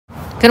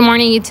Good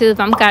morning, YouTube.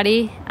 I'm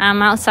Kari.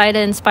 I'm outside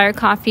at Inspire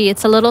Coffee.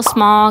 It's a little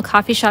small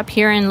coffee shop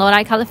here in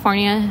Lodi,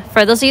 California.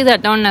 For those of you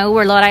that don't know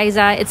where Lodi is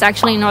at, it's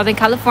actually in Northern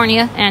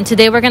California. And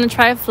today we're gonna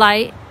try a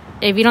flight.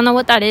 If you don't know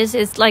what that is,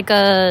 it's like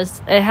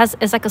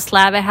it's like a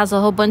slab. It has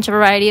a whole bunch of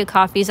variety of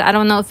coffees. I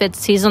don't know if it's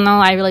seasonal.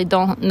 I really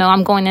don't know.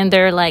 I'm going in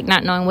there like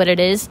not knowing what it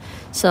is.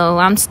 So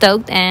I'm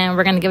stoked and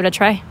we're gonna give it a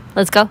try.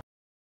 Let's go.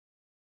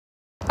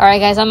 All right,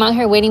 guys. I'm out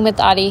here waiting with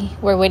Adi.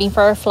 We're waiting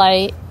for our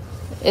flight.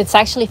 It's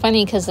actually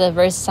funny because the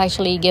verse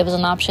actually gives us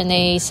an option.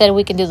 They said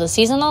we can do the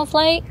seasonal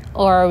flight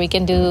or we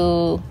can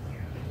do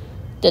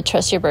the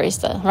Trust Your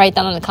Barista. Write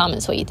down in the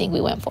comments what you think we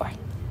went for.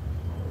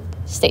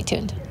 Stay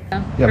tuned.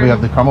 Yeah, we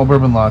have the caramel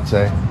bourbon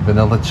latte,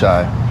 vanilla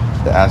chai,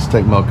 the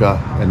Aztec mocha,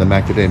 and the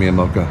macadamia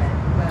mocha.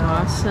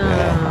 Awesome.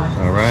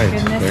 Yeah. All right,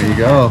 there you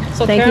go.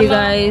 So thank you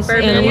guys.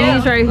 And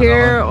these right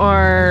here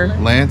are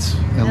Lance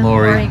and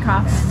Lori,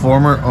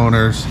 former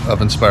owners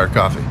of Inspire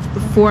Coffee.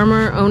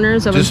 Former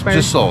owners of Inspire.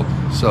 Just sold.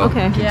 So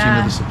okay.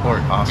 Continue the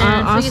support. Awesome.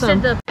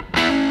 Awesome.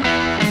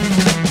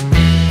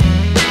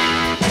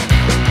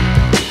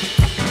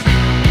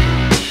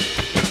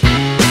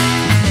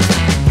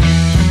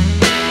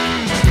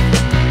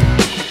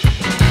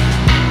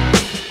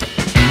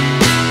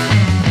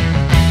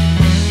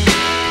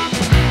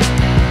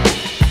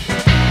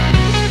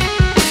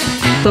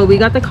 So we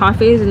got the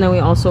coffees and then we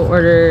also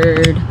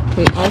ordered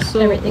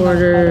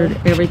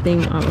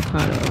everything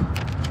avocado.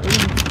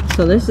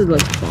 So this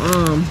looks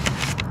bomb.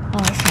 Oh,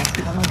 that's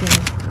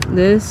nice.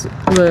 This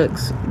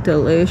looks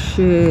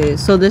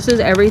delicious. So this is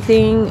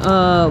everything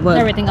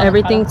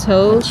everything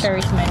toast.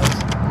 Cherry tomatoes.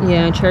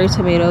 Yeah, cherry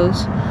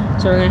tomatoes.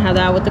 So we're gonna have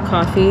that with the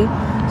coffee.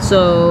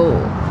 So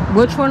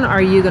which one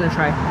are you gonna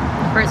try?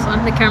 The first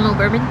one, the caramel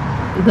bourbon.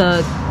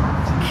 The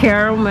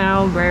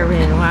caramel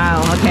bourbon.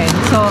 Wow. Okay.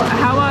 So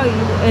how about you?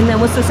 And then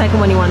what's the second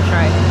one you want to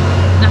try?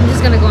 I'm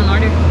just gonna go in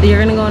order. You're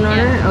gonna go in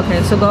order? Yeah.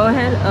 Okay. So go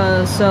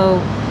ahead. So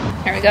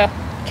here we go.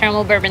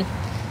 Caramel bourbon.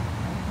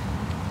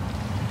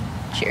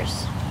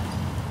 Cheers.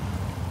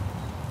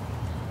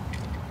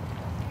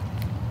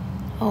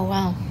 Oh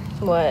wow.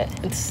 What?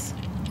 It's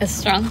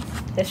strong.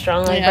 It's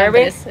strong like Yeah,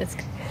 bourbon. It's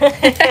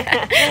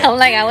I'm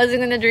like I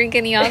wasn't gonna drink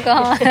any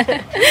alcohol.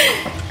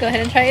 Go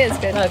ahead and try it. It's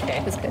good.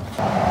 Okay. It's good.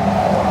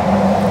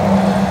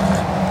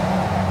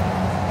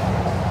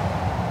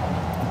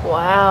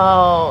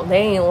 Wow, they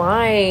ain't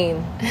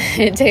lying.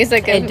 It tastes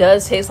like it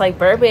does taste like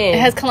bourbon. It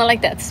has kind of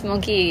like that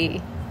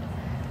smoky.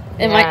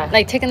 It might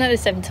like take another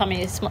sip and tell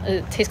me it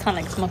tastes kind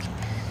of like smoky.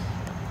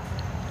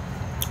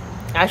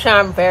 Actually,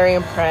 I'm very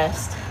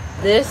impressed.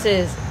 This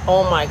is,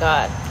 oh my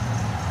god.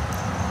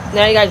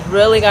 Now you guys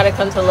really got to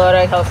come to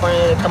Lodi,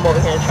 California to come over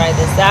here and try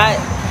this.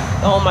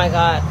 Oh my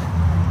god.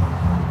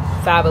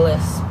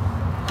 Fabulous.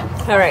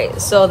 All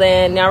right, so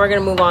then now we're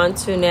going to move on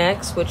to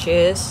next, which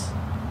is,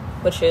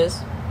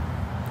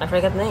 I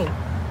forgot the name.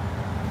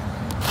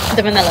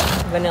 The vanilla.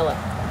 Vanilla.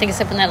 I think it's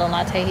a vanilla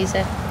latte, he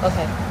said.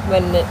 Okay.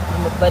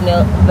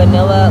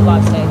 Vanilla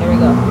latte. Here we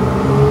go.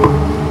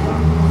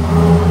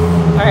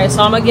 All right,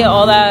 so I'm going to get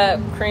all that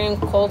cream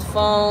cold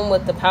foam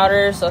with the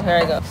powder. So here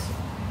I go.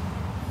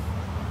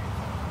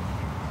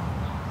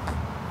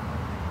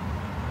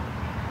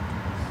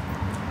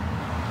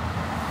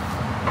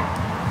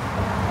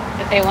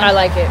 I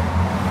like it.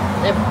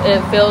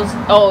 It feels,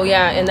 oh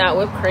yeah, and that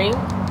whipped cream.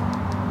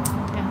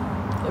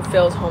 It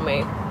feels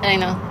homemade. I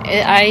know.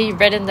 I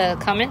read in the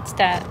comments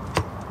that.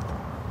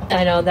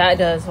 I know that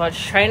does.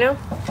 Watch, try now.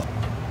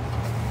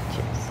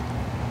 Cheers.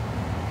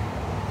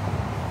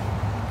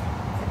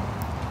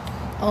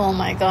 Oh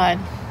my god!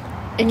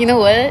 And you know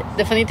what?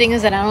 The funny thing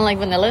is that I don't like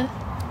vanilla,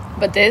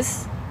 but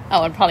this I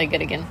would probably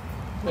get again.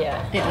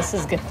 Yeah. Yeah, this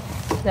is good.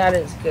 That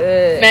is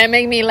good. Man,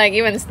 make me like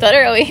even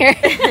stutter over here.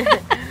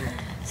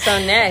 So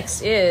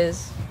next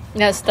is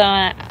that's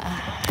the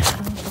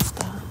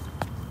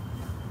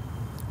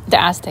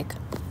Aztec.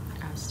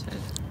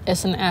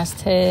 It's an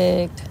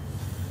Aztec.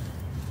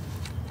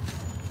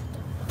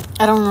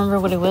 I don't remember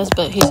what it was,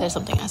 but he said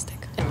something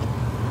Aztec.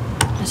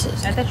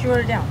 I thought you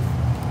wrote it down.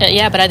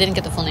 Yeah, but I didn't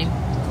get the full name.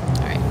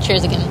 All right,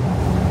 cheers again.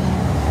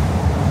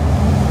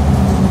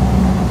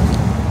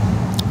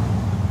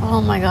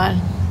 Oh my god!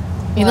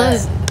 You know,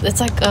 it's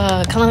like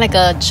kind of like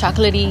a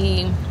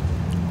chocolatey.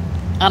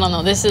 I don't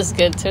know. This is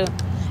good too,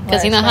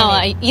 because you know how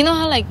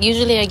like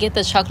usually I get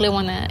the chocolate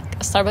one at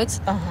Starbucks.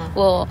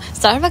 Well,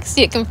 Starbucks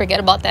you can forget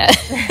about that.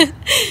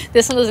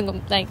 This one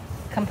doesn't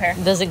compare.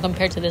 Doesn't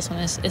compare to this one.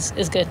 It's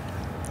good.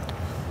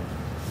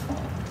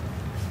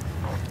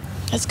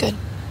 It's good.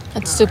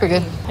 It's super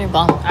good. You're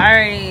bomb.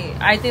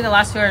 I think the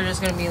last two are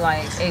just gonna be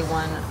like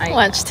A1.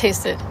 Watch,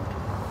 taste it.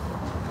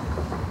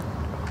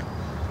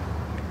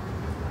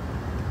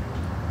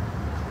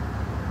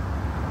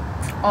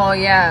 Oh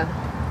yeah.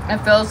 It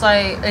feels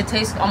like, it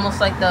tastes almost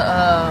like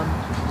the,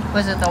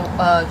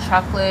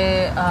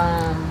 chocolate,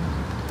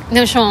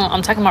 No, Sean,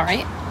 I'm talking about,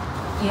 right?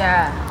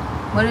 Yeah.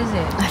 What is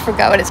it? I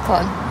forgot what it's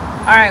called.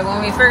 Alright,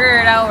 when we figure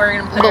it out, we're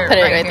going to put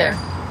it right there.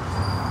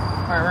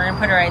 Alright, we're going to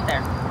put it right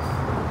there.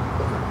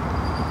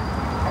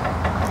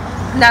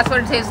 And that's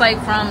what it tastes like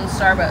from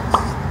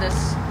Starbucks.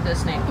 This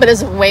this name. But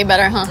it's way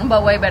better, huh?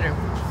 But way better.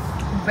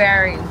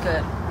 Very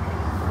good.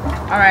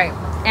 All right,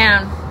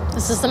 and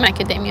this is the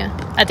macadamia.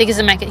 I think it's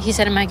a he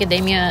said a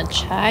macadamia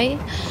chai.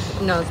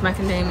 No, it's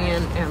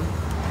macadamia and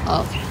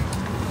Oh, okay.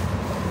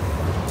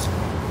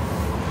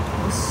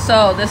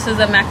 So this is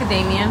a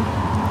macadamia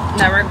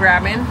that we're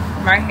grabbing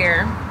right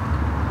here.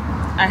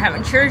 I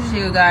haven't cheersed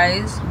you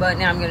guys, but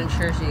now I'm gonna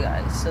cheers you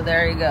guys. So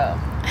there you go.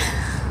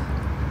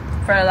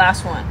 For the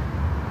last one.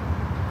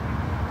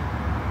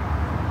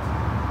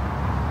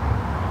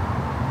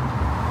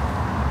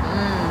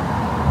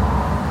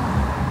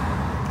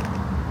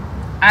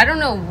 I don't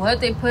know what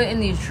they put in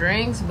these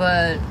drinks,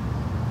 but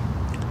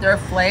their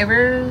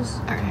flavors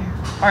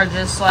are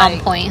just like on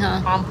point,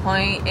 huh? On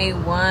point,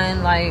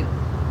 A1. Like,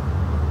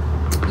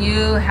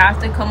 you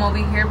have to come over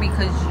here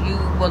because you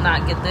will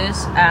not get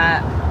this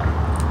at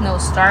no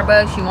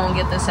Starbucks. You won't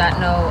get this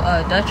at no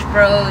Dutch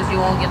Bros. You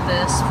won't get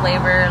this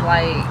flavor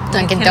like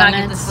Dunkin' you cannot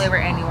Donuts. get this flavor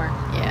anywhere.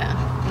 Yeah,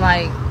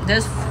 like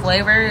this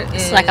flavor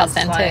is like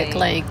authentic,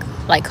 like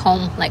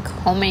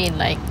homemade,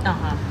 like.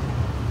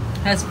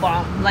 That's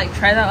bomb. Like,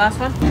 try that last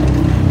one.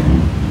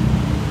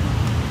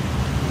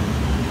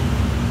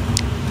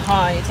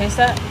 Huh, you taste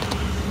that?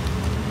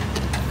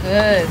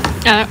 Good.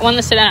 I want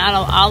to say that out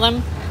of all of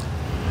them,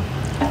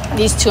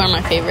 these two are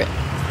my favorite.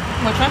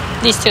 Which one?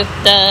 These two,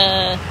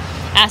 the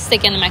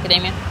Aztec and the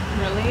macadamia.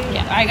 Really?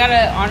 Yeah. I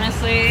gotta,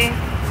 honestly,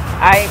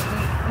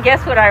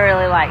 guess what I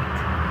really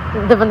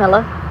liked? The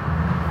vanilla.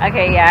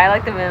 Okay, yeah, I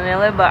like the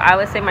vanilla, but I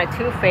would say my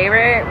two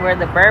favorite were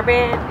the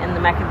bourbon and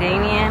the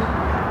macadamia.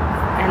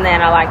 And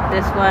then I like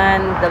this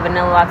one. The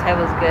vanilla latte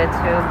was good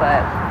too,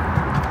 but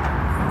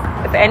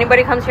if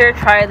anybody comes here,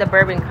 try the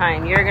bourbon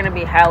kind. You're going to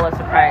be hella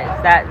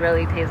surprised. That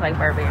really tastes like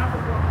bourbon.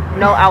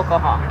 No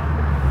alcohol.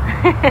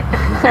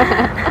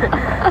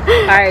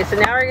 Alright, so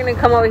now we're going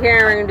to come over here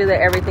and we're going to do the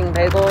everything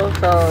bagel.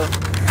 So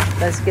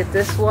let's get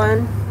this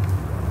one.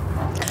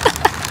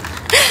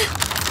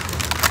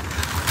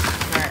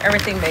 Alright,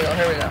 everything bagel.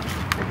 Here we go.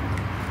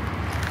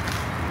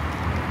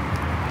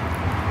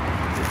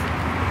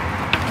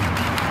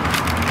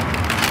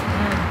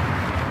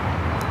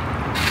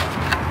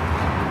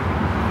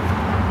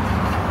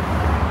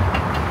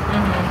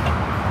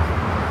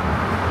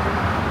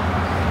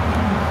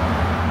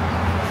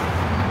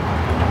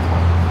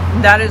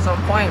 That is on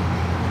point.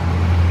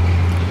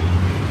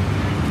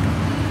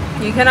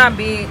 You cannot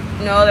beat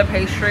no other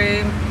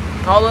pastry.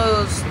 All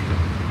those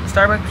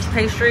Starbucks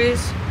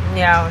pastries,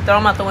 yeah, throw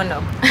them out the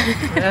window.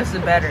 This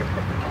is better.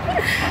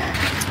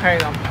 There you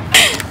go.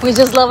 We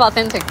just love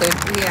authentic food.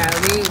 Yeah,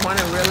 we want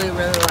to really,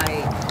 really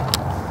like.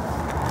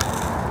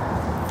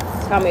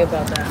 Tell me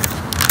about that.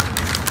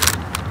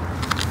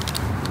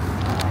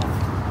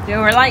 Dude,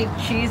 we're like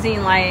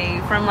cheesing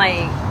like from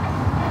like.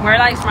 We're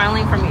like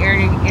smiling from ear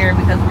to ear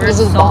because we're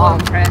so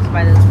impressed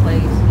by this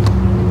place.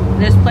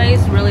 This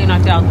place really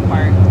knocked out the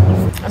park.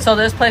 So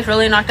this place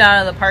really knocked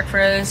out of the park for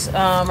us.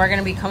 We're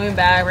gonna be coming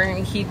back. We're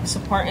gonna keep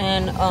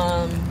supporting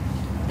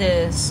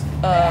this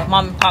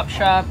mom and pop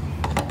shop.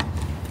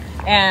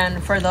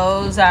 And for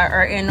those that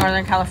are in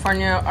Northern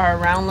California or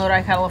around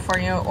Lodi,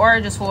 California,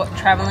 or just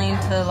traveling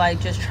to like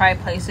just try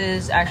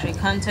places, actually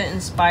content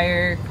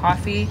inspired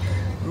coffee.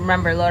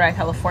 Remember Lodi,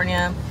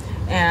 California.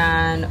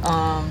 And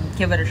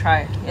give it a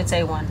try. It's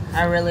A1.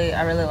 I really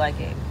like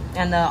it.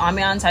 And the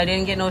ambiance, I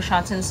didn't get no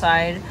shots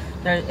inside.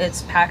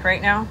 It's packed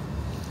right now.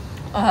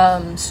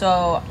 But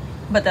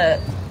the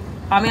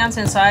ambiance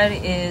inside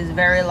is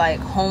very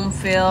like home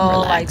feel.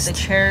 Relaxed. Like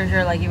the chairs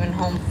are like even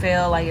home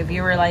feel. Like if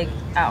you were like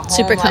at home,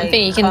 super comfy,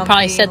 like, you can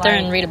probably sit there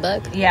and read a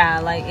book. Yeah,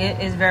 like it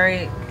is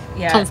very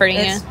comforting.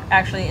 It's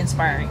actually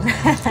inspiring.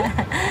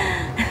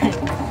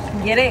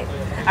 Get it?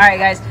 All right,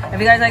 guys. If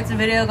you guys liked the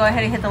video, go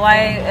ahead and hit the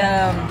like.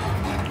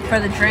 For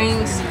the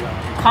drinks,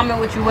 comment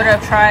what you would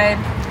have tried,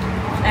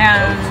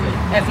 and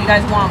if you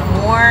guys want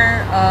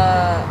more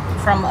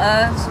from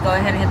us, go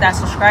ahead and hit that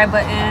subscribe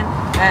button.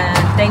 And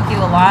thank you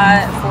a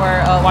lot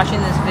for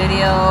watching this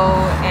video,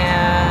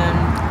 and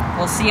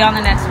we'll see you on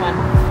the next one.